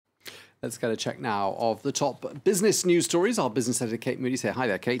Let's get a check now of the top business news stories. Our business editor, Kate Moody, say hi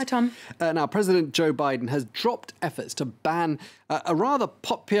there, Kate. Hi, Tom. Now, President Joe Biden has dropped efforts to ban a rather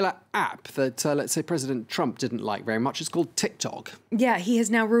popular app that, let's say, President Trump didn't like very much. It's called TikTok. Yeah, he has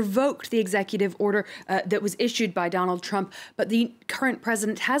now revoked the executive order that was issued by Donald Trump. But the current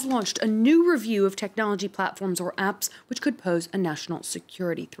president has launched a new review of technology platforms or apps which could pose a national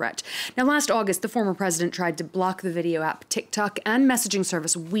security threat. Now, last August, the former president tried to block the video app TikTok and messaging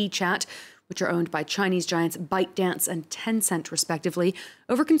service WeChat, which are owned by Chinese giants ByteDance and Tencent, respectively,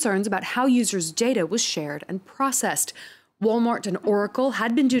 over concerns about how users' data was shared and processed. Walmart and Oracle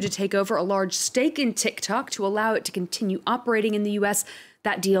had been due to take over a large stake in TikTok to allow it to continue operating in the U.S.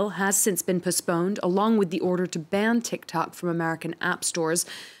 That deal has since been postponed, along with the order to ban TikTok from American app stores.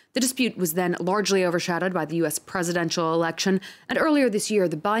 The dispute was then largely overshadowed by the U.S. presidential election, and earlier this year,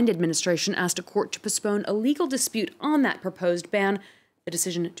 the Biden administration asked a court to postpone a legal dispute on that proposed ban. The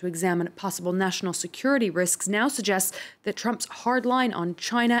decision to examine possible national security risks now suggests that Trump's hard line on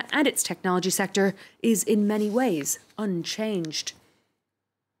China and its technology sector is in many ways unchanged.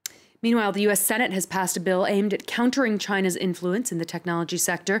 Meanwhile, the U.S. Senate has passed a bill aimed at countering China's influence in the technology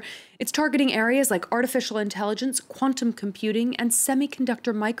sector. It's targeting areas like artificial intelligence, quantum computing, and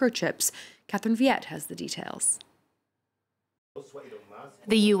semiconductor microchips. Catherine Viette has the details.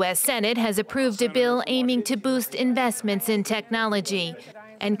 The U.S. Senate has approved a bill aiming to boost investments in technology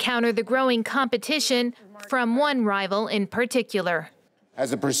and counter the growing competition from one rival in particular.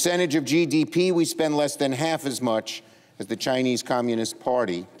 As a percentage of GDP, we spend less than half as much as the Chinese Communist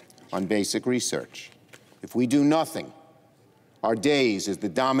Party on basic research. If we do nothing, our days as the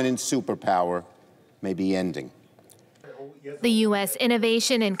dominant superpower may be ending. The U.S.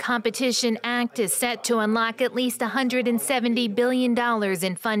 Innovation and Competition Act is set to unlock at least $170 billion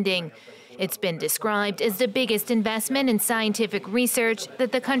in funding. It's been described as the biggest investment in scientific research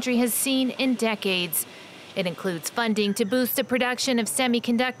that the country has seen in decades. It includes funding to boost the production of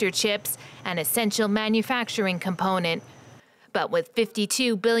semiconductor chips, an essential manufacturing component. But with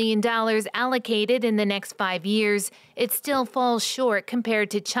 $52 billion allocated in the next 5 years, it still falls short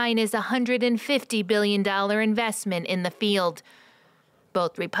compared to China's $150 billion investment in the field.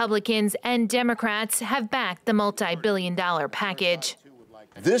 Both Republicans and Democrats have backed the multi-billion-dollar package.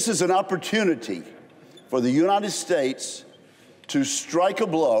 This is an opportunity for the United States to strike a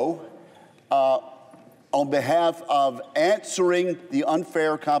blow on behalf of answering the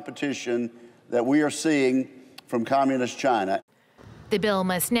unfair competition that we are seeing from Communist China. The bill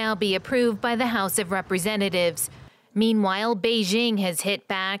must now be approved by the House of Representatives. Meanwhile, Beijing has hit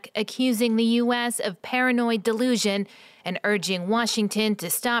back, accusing the U.S. of paranoid delusion and urging Washington to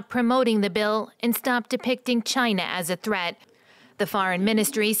stop promoting the bill and stop depicting China as a threat. The Foreign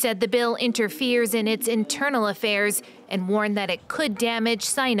Ministry said the bill interferes in its internal affairs and warned that it could damage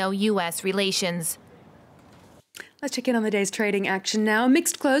Sino-U.S. relations. Let's check in on the day's trading action now.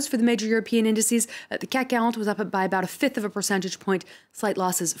 Mixed close for the major European indices. The CAC 40 was up by about 1/5 of a percentage point. Slight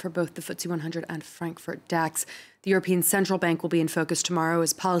losses for both the FTSE 100 and Frankfurt DAX. The European Central Bank will be in focus tomorrow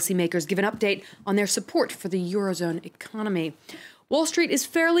as policymakers give an update on their support for the Eurozone economy. Wall Street is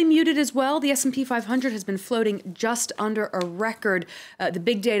fairly muted as well. The S&P 500 has been floating just under a record. The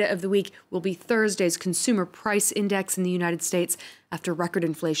big data of the week will be Thursday's Consumer Price Index in the United States. After record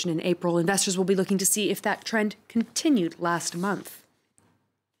inflation in April, investors will be looking to see if that trend continued last month.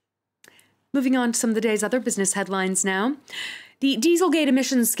 Moving on to some of the day's other business headlines now. The Dieselgate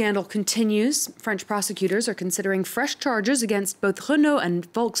emissions scandal continues. French prosecutors are considering fresh charges against both Renault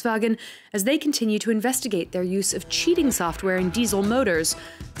and Volkswagen as they continue to investigate their use of cheating software in diesel motors.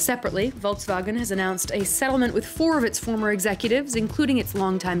 Separately, Volkswagen has announced a settlement with 4 of its former executives, including its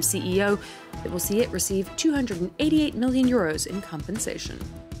longtime CEO, that will see it receive €288 million in compensation.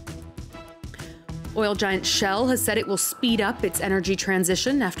 Oil giant Shell has said it will speed up its energy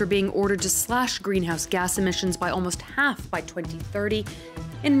transition after being ordered to slash greenhouse gas emissions by almost half by 2030.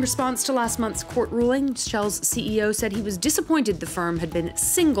 In response to last month's court ruling, Shell's CEO said he was disappointed the firm had been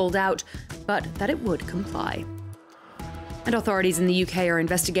singled out, but that it would comply. And authorities in the UK are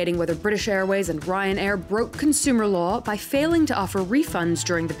investigating whether British Airways and Ryanair broke consumer law by failing to offer refunds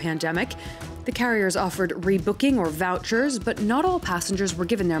during the pandemic. The carriers offered rebooking or vouchers, but not all passengers were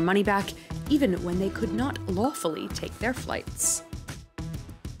given their money back, even when they could not lawfully take their flights.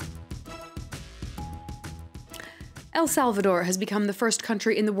 El Salvador has become the first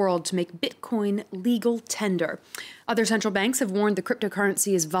country in the world to make Bitcoin legal tender. Other central banks have warned the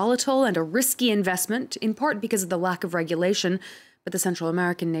cryptocurrency is volatile and a risky investment, in part because of the lack of regulation. But the Central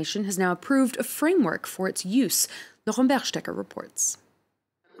American nation has now approved a framework for its use. Laurent Berstecker reports.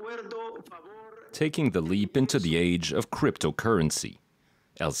 Taking the leap into the age of cryptocurrency.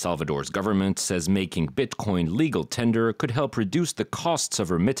 El Salvador's government says making Bitcoin legal tender could help reduce the costs of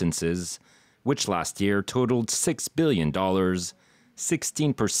remittances, which last year totaled $6 billion,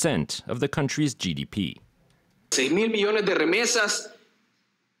 16% of the country's GDP. 6,000 millones de remesas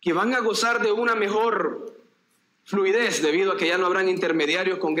que van a gozar de una mejor fluidez debido a que ya no habrán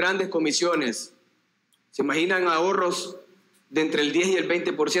intermediarios con grandes comisiones. ¿Se imaginan ahorros de entre el 10 y el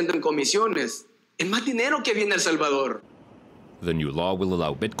 20% en comisiones? Es más dinero que viene a El Salvador. The new law will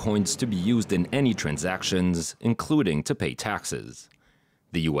allow bitcoins to be used in any transactions, including to pay taxes.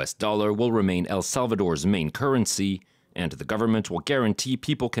 The US dollar will remain El Salvador's main currency, and the government will guarantee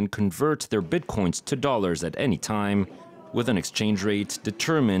people can convert their bitcoins to dollars at any time, with an exchange rate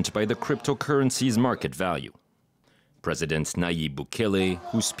determined by the cryptocurrency's market value. President Nayib Bukele,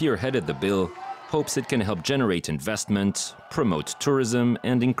 who spearheaded the bill, hopes it can help generate investment, promote tourism,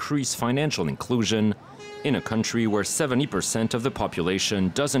 and increase financial inclusion in a country where 70% of the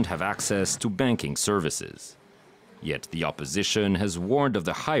population doesn't have access to banking services. Yet the opposition has warned of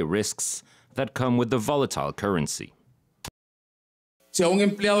the high risks that come with the volatile currency. Si a un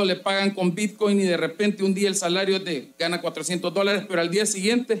empleado le pagan con Bitcoin y de repente un día el salario gana $400, pero al día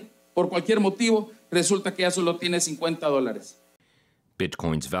siguiente, por cualquier motivo, resulta que ya solo tiene $50.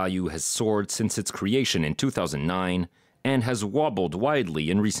 Bitcoin's value has soared since its creation in 2009 and has wobbled widely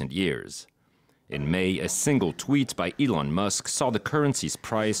in recent years. In May, a single tweet by Elon Musk saw the currency's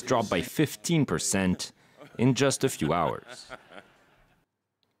price drop by 15% in just a few hours.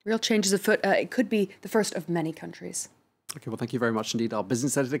 Real changes afoot. It could be the first of many countries. Okay, well, thank you very much indeed. Our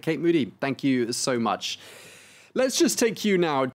business editor, Kate Moody. Thank you so much. Let's just take you now